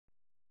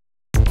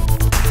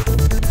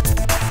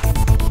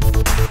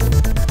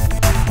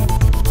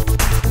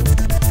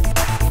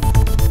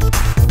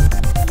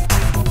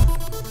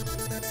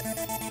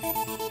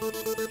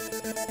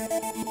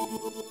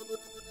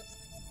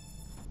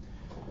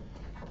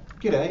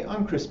G'day,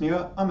 I'm Chris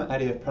Muir. I'm an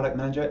ADF Product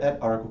Manager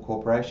at Oracle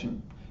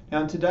Corporation.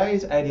 Now in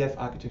today's ADF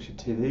Architecture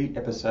TV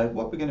episode,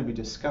 what we're going to be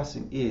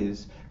discussing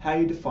is how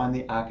you define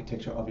the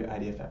architecture of your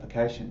ADF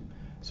application.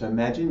 So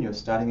imagine you're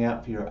starting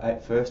out for your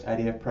first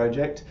ADF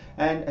project,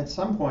 and at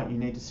some point you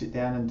need to sit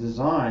down and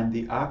design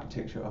the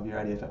architecture of your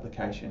ADF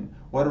application.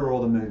 What are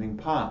all the moving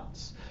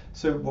parts?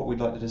 So what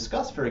we'd like to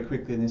discuss very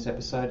quickly in this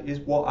episode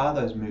is what are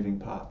those moving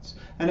parts?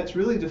 And it's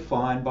really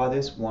defined by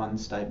this one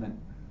statement.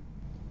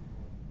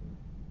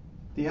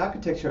 The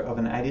architecture of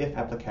an ADF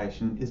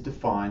application is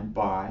defined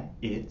by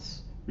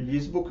its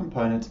reusable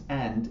components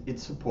and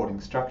its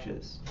supporting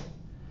structures.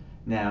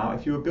 Now,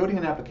 if you were building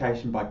an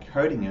application by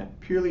coding it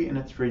purely in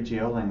a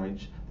 3GL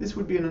language, this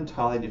would be an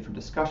entirely different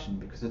discussion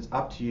because it's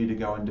up to you to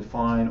go and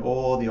define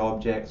all the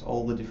objects,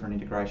 all the different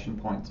integration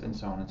points, and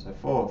so on and so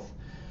forth.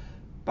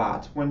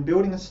 But when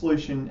building a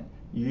solution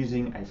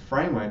using a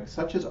framework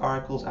such as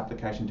Oracle's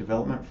Application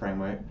Development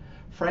Framework,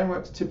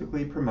 frameworks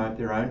typically promote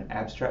their own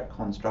abstract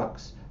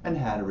constructs and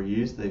how to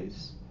reuse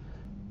these.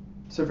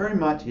 So very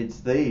much it's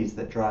these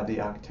that drive the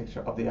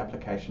architecture of the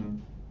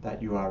application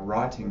that you are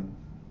writing.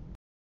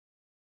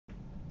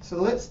 So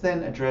let's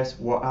then address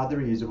what are the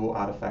reusable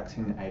artifacts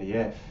in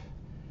ADF.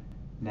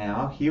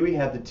 Now here we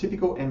have the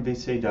typical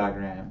MVC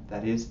diagram,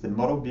 that is the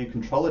model view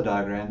controller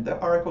diagram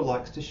that Oracle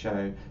likes to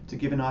show to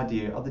give an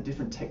idea of the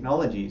different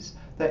technologies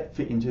that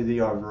fit into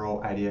the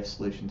overall ADF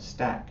solution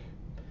stack.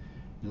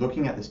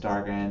 Looking at this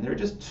diagram, there are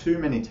just too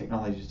many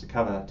technologies to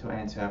cover to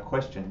answer our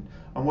question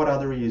on what are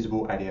the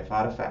reusable ADF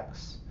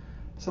artifacts.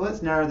 So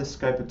let's narrow the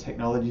scope of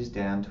technologies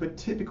down to a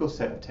typical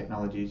set of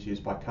technologies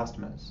used by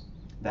customers.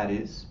 That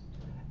is,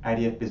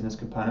 ADF business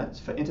components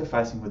for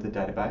interfacing with the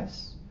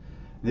database.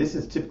 This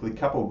is typically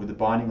coupled with the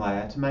binding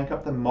layer to make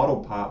up the model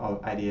part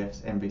of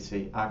ADF's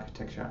MVC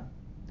architecture.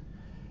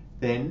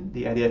 Then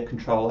the ADF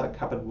controller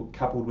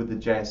coupled with the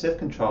JSF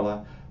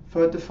controller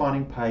for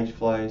defining page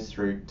flows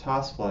through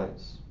task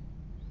flows.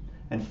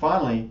 And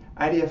finally,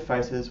 ADF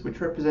faces,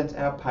 which represents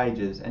our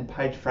pages and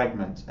page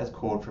fragments as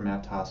called from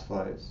our task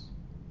flows.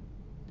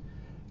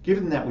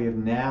 Given that we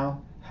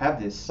now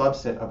have this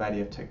subset of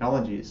ADF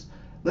technologies,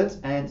 let's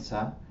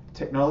answer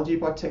technology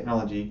by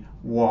technology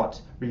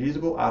what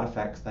reusable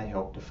artifacts they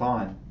help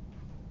define.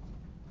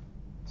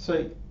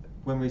 So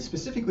when we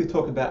specifically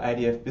talk about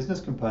ADF business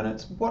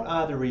components, what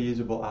are the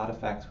reusable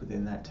artifacts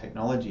within that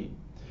technology?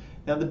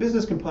 Now the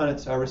business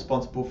components are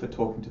responsible for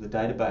talking to the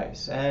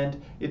database,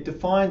 and it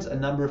defines a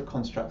number of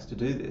constructs to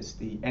do this: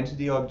 the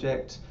entity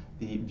object,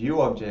 the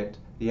view object,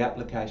 the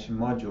application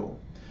module.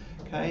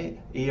 Okay,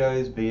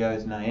 EOs,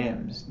 VOs and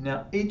AMs.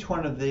 Now each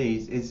one of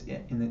these is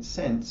in its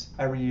sense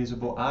a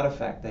reusable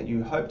artifact that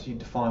you hope to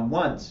define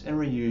once and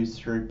reuse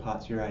through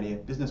parts of your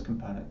ADF business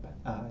component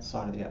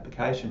side of the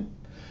application.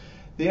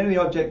 The entity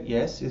object,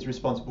 yes, is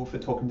responsible for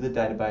talking to the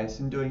database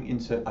and doing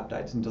insert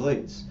updates and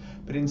deletes.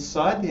 But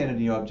inside the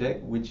entity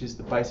object, which is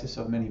the basis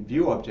of many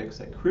view objects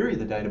that query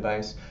the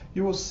database,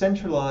 you will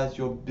centralize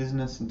your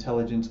business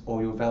intelligence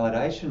or your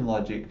validation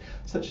logic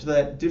such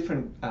that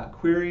different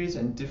queries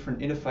and different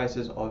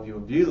interfaces of your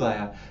view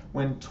layer,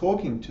 when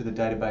talking to the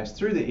database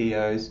through the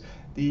EOs,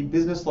 the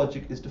business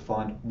logic is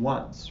defined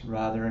once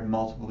rather in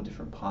multiple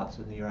different parts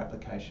of your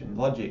application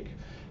logic.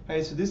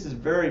 Okay, so this is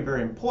very,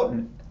 very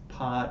important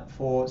part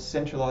for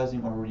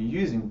centralizing or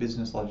reusing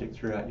business logic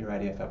throughout your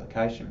ADF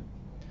application.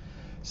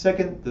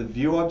 Second, the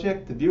view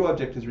object. The view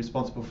object is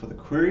responsible for the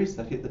queries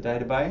that hit the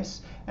database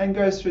and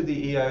goes through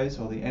the EOs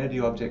or the entity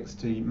objects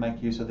to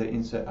make use of their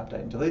insert,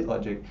 update and delete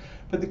logic.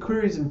 But the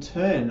queries in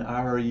turn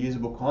are a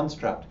reusable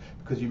construct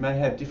because you may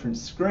have different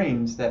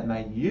screens that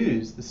may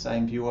use the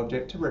same view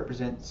object to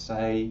represent,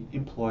 say,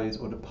 employees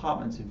or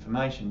departments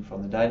information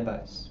from the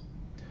database.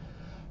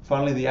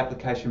 Finally, the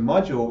application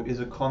module is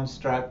a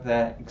construct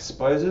that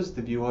exposes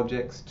the view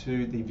objects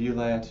to the view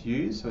layer to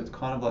use. So it's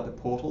kind of like the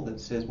portal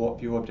that says what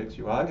view objects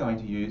you are going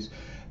to use.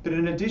 But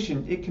in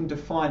addition, it can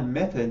define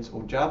methods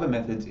or Java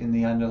methods in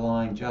the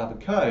underlying Java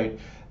code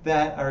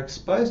that are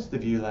exposed to the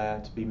view layer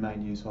to be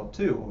made use of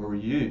too or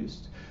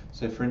reused.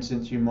 So for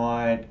instance, you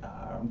might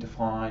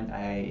define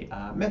a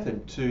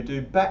method to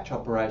do batch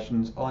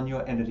operations on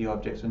your entity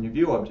objects, on your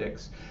view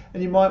objects.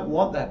 And you might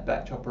want that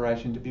batch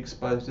operation to be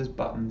exposed as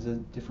buttons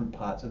at different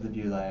parts of the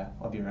view layer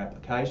of your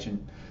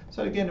application.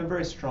 So again, a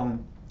very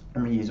strong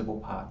and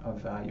reusable part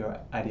of your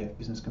ADF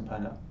business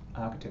component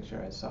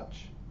architecture as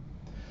such.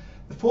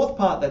 The fourth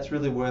part that's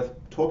really worth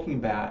talking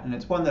about, and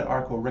it's one that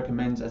Oracle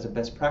recommends as a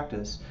best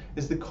practice,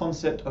 is the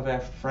concept of our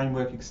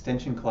framework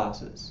extension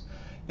classes.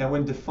 Now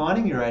when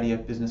defining your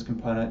ADF business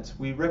components,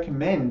 we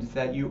recommend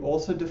that you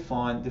also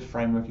define the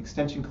framework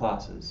extension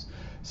classes.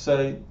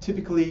 So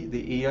typically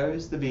the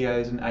EOs, the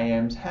VOs and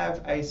AMs have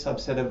a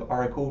subset of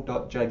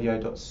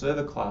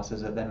oracle.jvo.server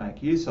classes that they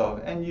make use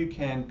of and you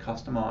can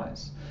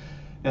customize.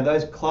 Now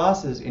those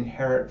classes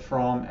inherit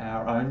from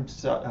our own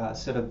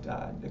set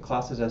of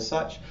classes as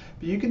such,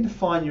 but you can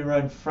define your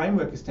own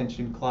framework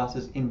extension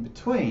classes in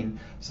between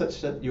such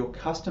that your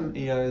custom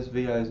EOs,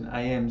 VOs and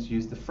AMs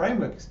use the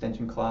framework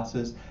extension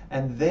classes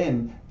and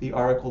then the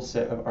Oracle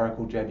set of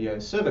Oracle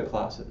JVO server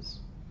classes.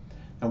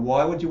 And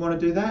why would you want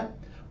to do that?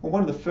 Well,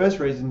 one of the first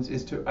reasons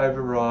is to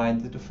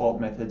override the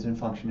default methods and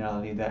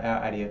functionality that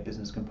our ADF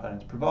Business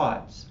Components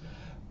provides.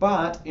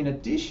 But in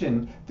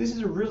addition, this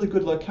is a really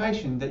good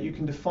location that you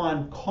can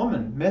define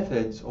common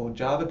methods or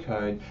Java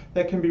code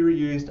that can be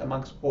reused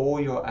amongst all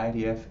your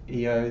ADF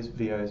EOs,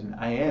 VOs, and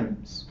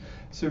AMs.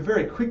 So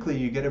very quickly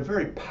you get a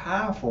very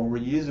powerful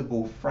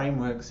reusable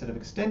framework set of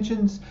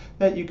extensions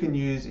that you can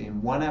use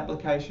in one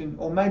application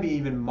or maybe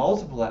even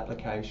multiple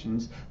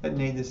applications that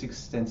need this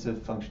extensive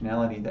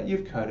functionality that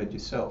you've coded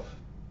yourself.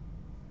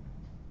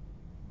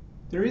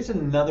 There is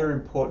another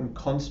important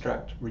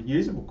construct,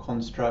 reusable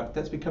construct,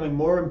 that's becoming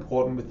more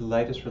important with the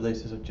latest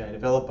releases of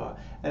JDeveloper,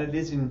 and it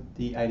is in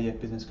the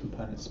ADF Business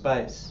Component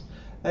space.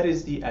 That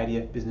is the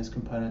ADF Business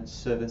Component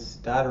Service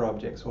Data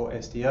Objects, or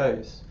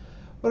SDOs.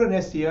 What an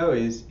SDO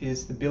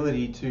is the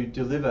ability to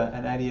deliver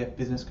an ADF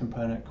Business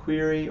Component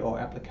query or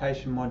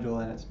application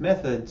module and its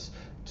methods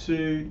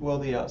to, well,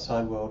 the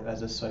outside world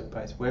as a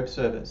SOAP-based web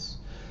service.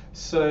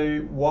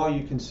 So while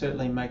you can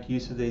certainly make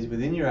use of these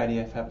within your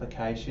ADF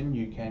application,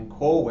 you can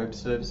call web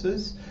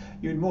services,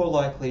 you'd more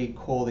likely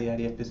call the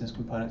ADF Business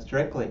Components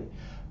directly.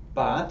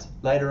 But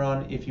later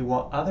on, if you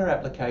want other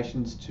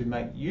applications to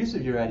make use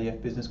of your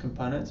ADF Business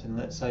Components, and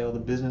let's say all the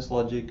business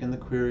logic and the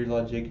query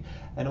logic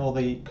and all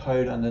the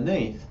code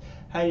underneath,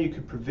 how you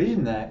could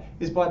provision that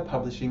is by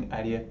publishing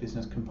ADF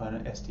Business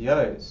Component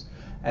SDOs.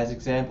 As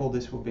example,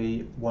 this will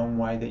be one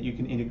way that you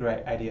can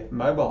integrate ADF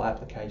mobile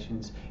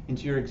applications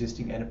into your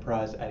existing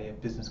enterprise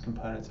ADF Business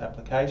Components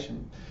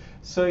application.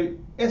 So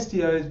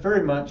SDO is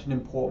very much an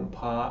important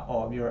part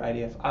of your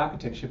ADF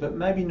architecture, but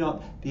maybe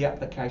not the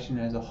application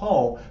as a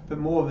whole, but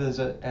more of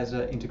as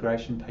an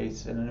integration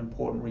piece and an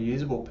important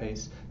reusable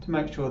piece to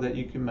make sure that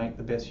you can make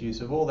the best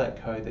use of all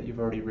that code that you've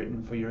already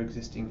written for your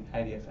existing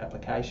ADF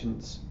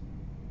applications.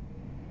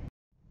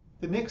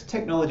 The next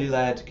technology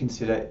layer to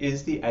consider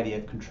is the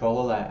ADF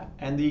controller layer,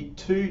 and the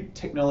two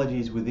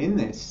technologies within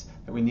this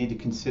that we need to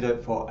consider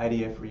for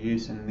ADF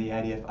reuse and the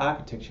ADF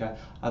architecture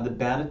are the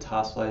bounded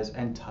task flows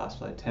and task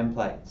flow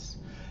templates.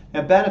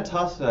 Now, bounded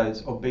task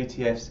flows, or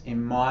BTFs,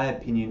 in my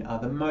opinion, are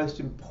the most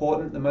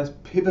important, the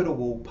most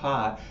pivotal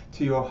part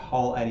to your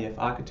whole ADF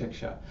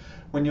architecture.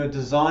 When you're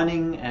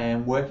designing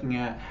and working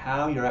out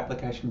how your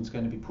application is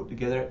going to be put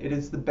together, it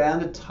is the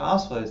bounded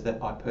task flows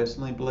that I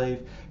personally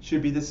believe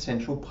should be the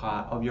central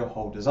part of your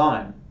whole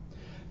design.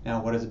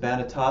 Now, what is a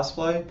bounded task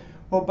flow?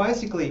 Well,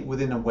 basically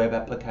within a web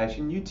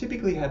application, you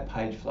typically have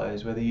page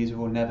flows where the user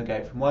will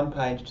navigate from one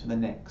page to the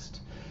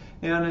next.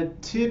 Now, on a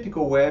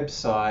typical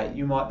website,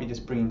 you might be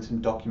just bringing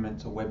some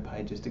documents or web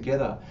pages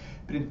together.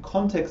 But in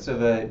context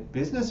of a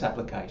business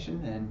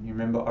application, and you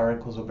remember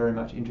Oracles are very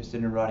much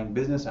interested in writing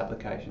business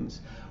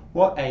applications,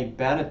 what a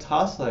bounded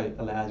task flow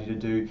allows you to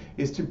do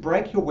is to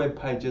break your web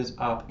pages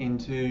up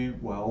into,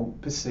 well,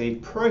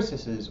 perceived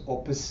processes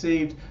or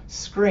perceived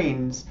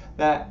screens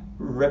that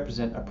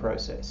represent a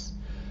process.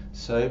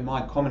 So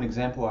my common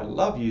example I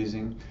love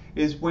using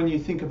is when you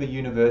think of a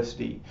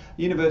university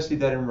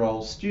that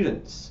enrolls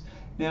students.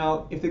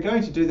 Now, if they're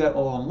going to do that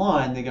all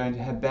online, they're going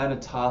to have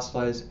bounded task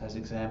flows, as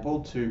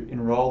example, to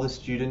enroll the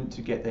student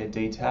to get their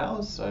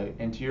details. So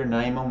enter your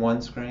name on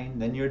one screen,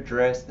 then your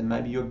address, then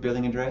maybe your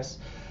billing address.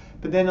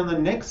 But then on the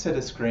next set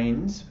of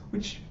screens,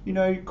 which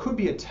could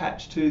be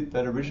attached to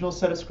that original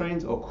set of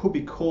screens or could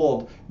be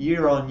called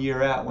year on,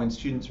 year out when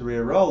students are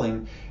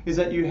re-enrolling, is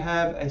that you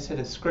have a set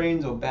of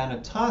screens or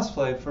bounded task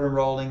flow for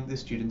enrolling the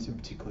students in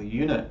particular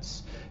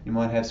units. You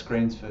might have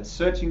screens for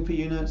searching for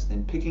units,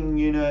 then picking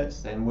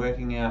units, then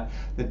working out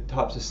the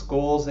types of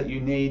scores that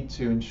you need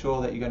to ensure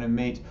that you're going to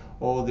meet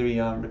all the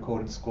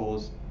recorded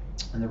scores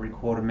and the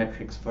recorded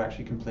metrics for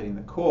actually completing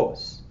the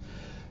course.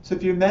 So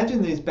if you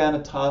imagine these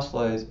bounded task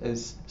flows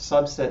as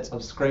subsets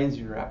of screens of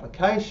your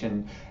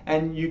application,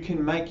 and you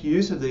can make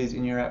use of these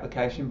in your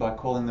application by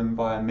calling them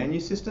via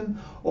menu system,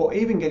 or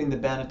even getting the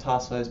bounded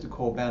task flows to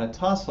call bounded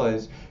task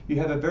flows, you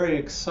have a very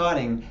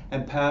exciting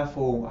and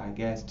powerful, I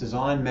guess,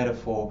 design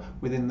metaphor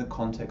within the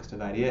context of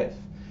ADF.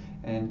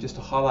 And just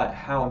to highlight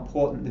how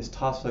important this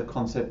task flow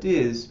concept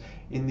is,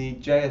 in the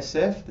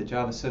JSF, the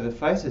Java Server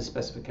Faces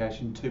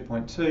specification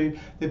 2.2,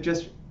 they've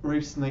just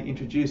recently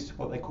introduced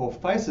what they call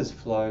faces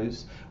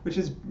flows, which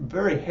is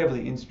very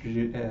heavily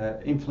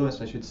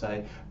influenced, I should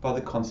say, by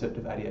the concept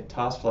of ADF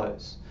task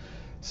flows.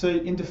 So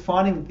in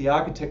defining the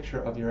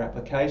architecture of your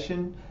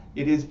application,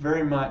 it is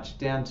very much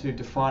down to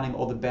defining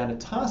all the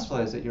bounded task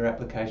flows that your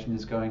application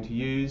is going to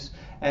use,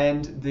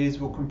 and these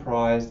will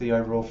comprise the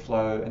overall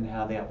flow and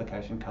how the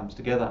application comes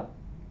together.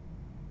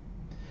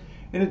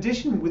 In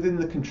addition, within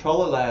the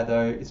controller layer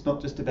though, it's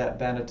not just about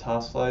bounded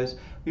task flows,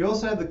 we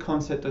also have the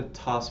concept of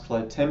task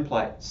flow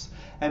templates.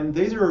 And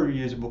these are a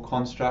reusable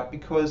construct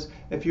because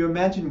if you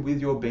imagine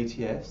with your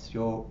BTFs,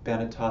 your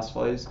bounded task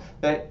flows,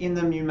 that in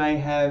them you may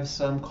have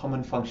some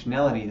common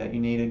functionality that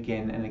you need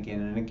again and again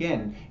and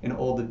again in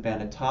all the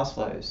bounded task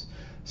flows.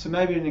 So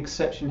maybe an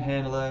exception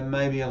handler,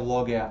 maybe a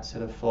logout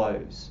set of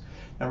flows.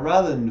 Now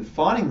rather than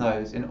defining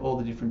those in all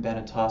the different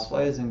banner task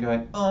flows and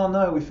going, oh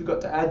no, we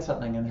forgot to add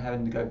something, and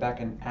having to go back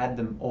and add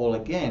them all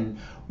again,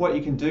 what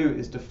you can do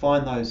is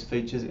define those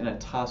features in a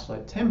task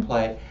flow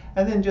template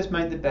and then just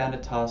make the banner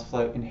task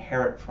flow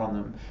inherit from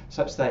them,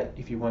 such that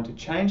if you want to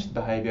change the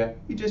behavior,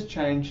 you just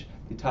change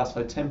the task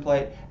flow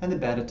template and the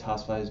banner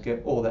task flows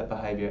get all that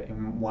behavior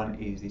in one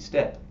easy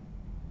step.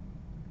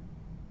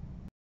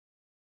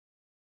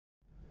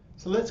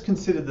 So let's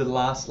consider the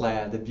last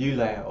layer, the view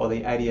layer, or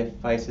the ADF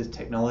Faces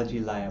technology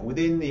layer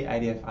within the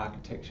ADF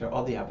architecture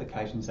of the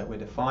applications that we're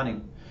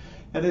defining.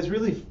 Now there's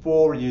really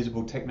 4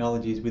 reusable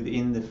technologies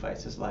within the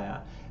Faces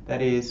layer.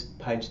 That is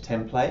page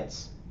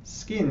templates,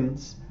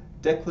 skins,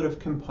 declarative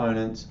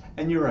components,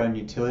 and your own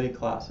utility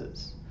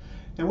classes.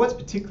 Now what's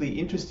particularly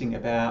interesting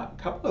about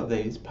a couple of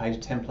these,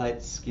 page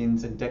templates,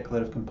 skins, and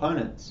declarative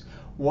components,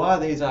 while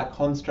these are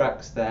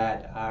constructs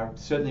that are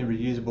certainly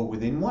reusable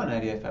within one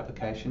ADF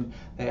application,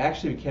 they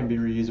actually can be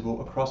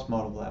reusable across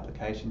multiple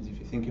applications if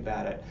you think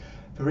about it.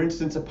 For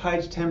instance, a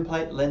page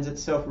template lends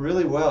itself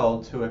really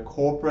well to a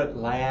corporate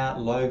layout,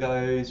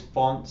 logos,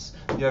 fonts,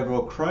 the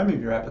overall chrome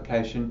of your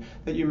application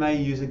that you may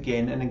use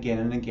again and again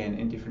and again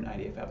in different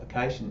ADF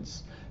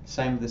applications.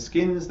 Same with the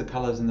skins, the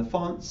colors and the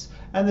fonts,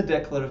 and the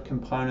declarative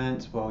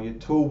components, well, your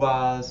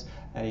toolbars.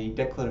 A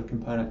declarative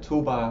component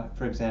toolbar,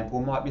 for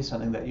example, might be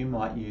something that you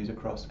might use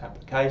across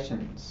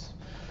applications.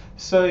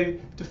 So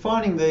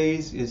defining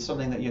these is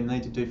something that you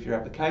need to do for your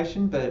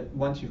application, but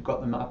once you've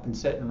got them up and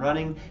set and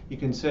running, you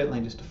can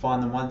certainly just define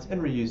them once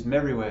and reuse them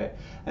everywhere.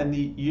 And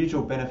the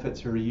usual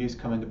benefits of reuse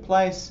come into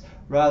place,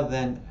 rather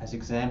than, as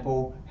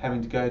example,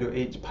 having to go to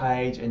each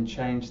page and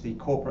change the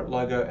corporate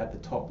logo at the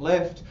top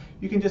left.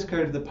 You can just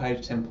go to the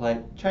page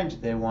template, change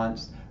it there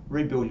once,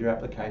 rebuild your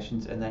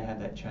applications, and they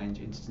have that change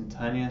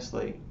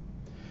instantaneously.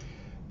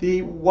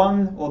 The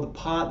one or the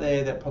part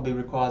there that probably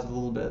requires a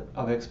little bit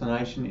of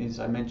explanation is,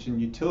 I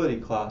mentioned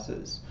utility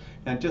classes.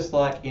 Now just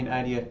like in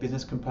ADF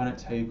business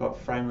components, how you've got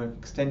framework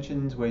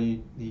extensions,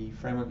 the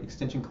framework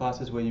extension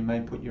classes where you may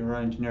put your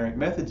own generic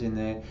methods in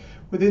there,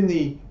 within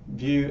the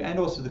view and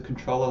also the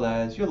controller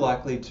layers, you're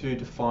likely to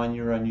define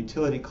your own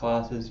utility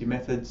classes, your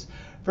methods,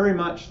 very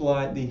much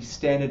like the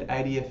standard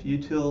ADF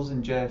utils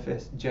and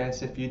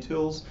JSF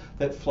utils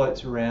that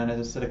floats around as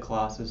a set of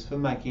classes for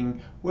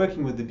making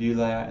working with the view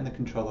layer and the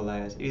controller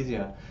layers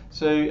easier.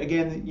 So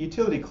again, the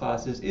utility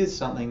classes is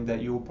something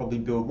that you'll probably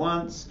build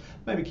once,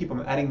 maybe keep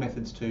on adding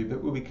methods to,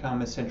 but will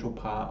become a central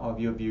part of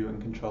your view and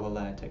controller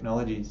layer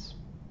technologies.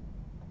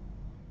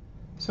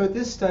 So at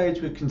this stage,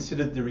 we've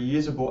considered the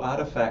reusable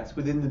artifacts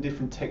within the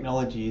different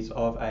technologies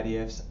of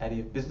ADF's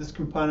ADF business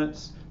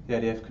components, the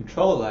ADF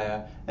controller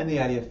layer, and the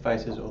ADF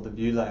faces or the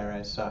view layer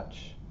as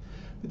such.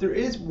 But there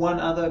is one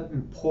other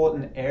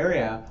important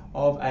area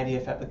of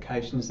ADF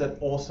applications that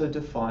also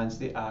defines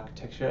the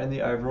architecture and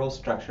the overall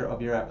structure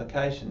of your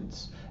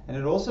applications. And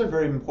it also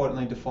very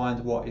importantly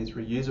defines what is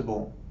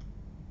reusable.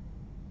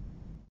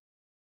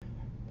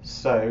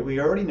 So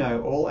we already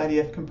know all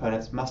ADF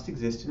components must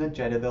exist in a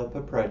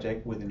JDeveloper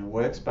project within a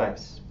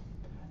workspace.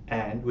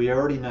 And we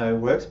already know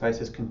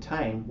workspaces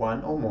contain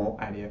one or more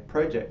ADF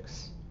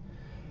projects.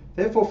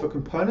 Therefore, for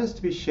components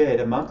to be shared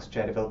amongst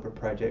JDeveloper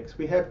projects,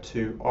 we have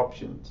 2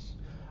 options.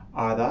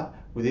 Either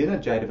within a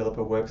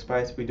JDeveloper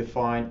workspace, we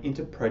define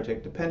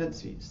inter-project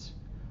dependencies,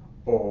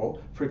 or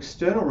for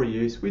external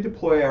reuse, we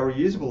deploy our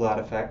reusable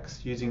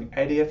artifacts using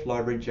ADF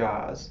library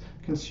jars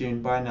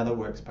consumed by another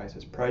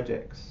workspace's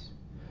projects.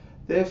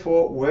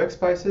 Therefore,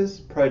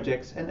 workspaces,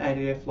 projects, and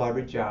ADF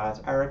library jars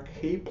are a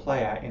key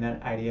player in an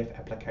ADF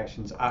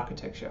applications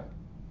architecture.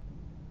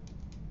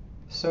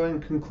 So in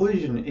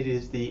conclusion, it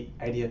is the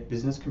ADF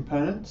business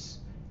components,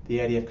 the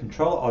ADF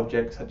controller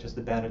objects such as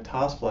the bounded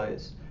task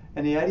flows,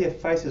 and the ADF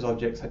faces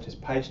objects such as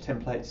page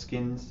templates,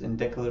 skins, and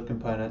declarative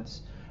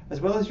components, as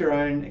well as your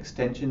own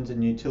extensions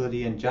and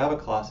utility and Java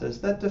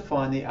classes that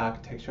define the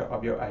architecture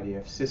of your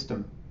ADF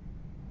system.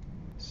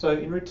 So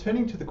in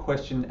returning to the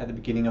question at the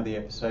beginning of the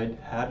episode,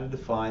 how to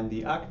define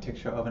the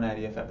architecture of an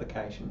ADF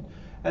application,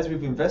 as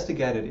we've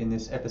investigated in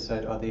this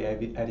episode of the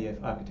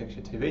ADF Architecture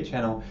TV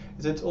channel,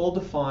 is it's all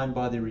defined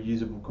by the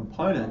reusable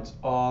components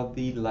of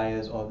the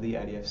layers of the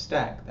ADF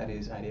stack, that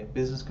is ADF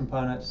business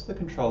components, the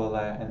controller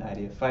layer, and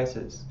ADF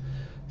faces.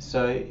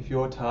 So if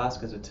your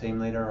task as a team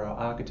leader or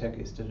architect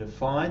is to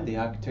define the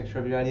architecture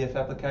of your ADF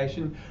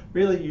application,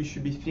 really you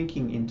should be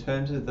thinking in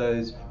terms of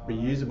those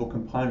reusable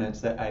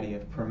components that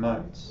ADF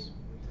promotes.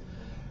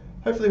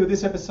 Hopefully with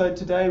this episode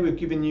today, we've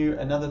given you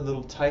another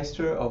little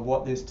taster of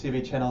what this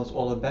TV channel is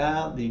all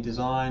about, the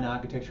design,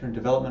 architecture and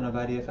development of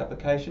ADF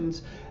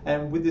applications.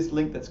 And with this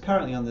link that's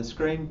currently on the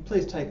screen,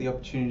 please take the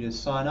opportunity to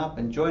sign up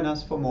and join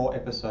us for more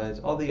episodes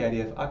of the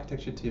ADF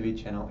Architecture TV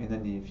channel in the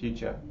near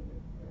future.